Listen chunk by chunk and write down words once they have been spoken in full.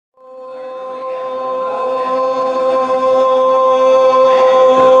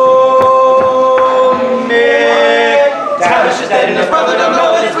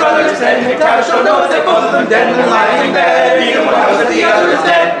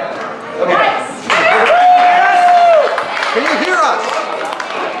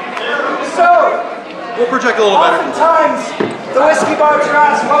a little better. Oftentimes, the Whiskey Bards are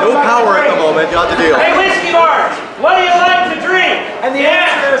asked what No power at the moment, you have to deal. Hey, Whiskey Bards, what do you like to drink? And the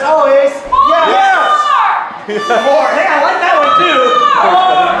answer is always, yes! More. Hey, I like that one too.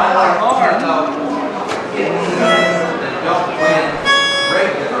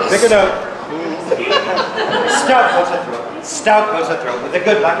 Pick a note. Stout coats a throat. Stout coats a throat with a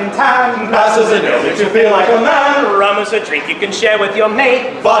good luck in time. Passes a note, makes you feel like a man. Rum is a drink you can share with your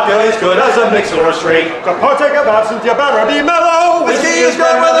mate. Vodka is good as a mix or a straight. To partake of absinthe, you better be mellow. Whiskey is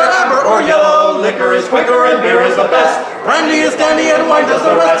good whether amber or yellow. Liquor is quicker and beer is the best. Brandy is dandy and wine does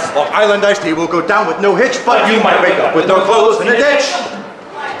the rest. Long Island iced tea will go down with no hitch, But you might wake up with no clothes in a ditch.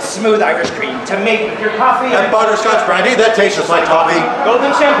 Smooth Irish cream to make with your coffee. And butterscotch brandy that tastes just like toffee.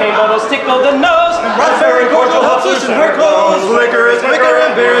 Golden champagne bubbles tickle the nose. Raspberry cordial helps loosen her clothes. Liquor is quicker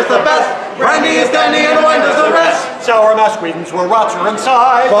and beer is the best. Brandy is dandy and wine does the rest. Sour mash sweetens will rot you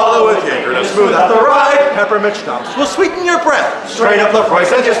inside. Follow with Jaeger to smooth out the ride. Peppermint schnapps will sweeten your breath. Straight up the price,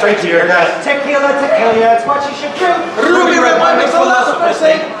 send you straight to your death. Tequila, it's what you should drink. Ruby red wine makes philosophers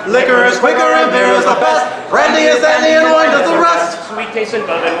think. Liquor is quicker and beer is the best. Brandy is dandy and wine does the rest. Sweet taste and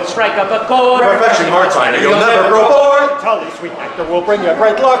bourbon will strike up a chord. Perfection Martini, you'll never grow bored. Tully sweet nectar will bring you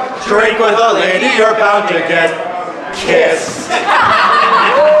great luck. Drink with a lady, you're bound to get kissed.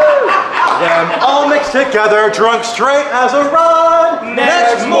 Them all mixed together, drunk straight as a rod.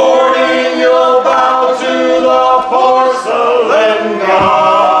 Next morning you'll bow to the porcelain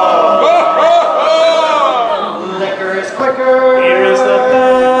god.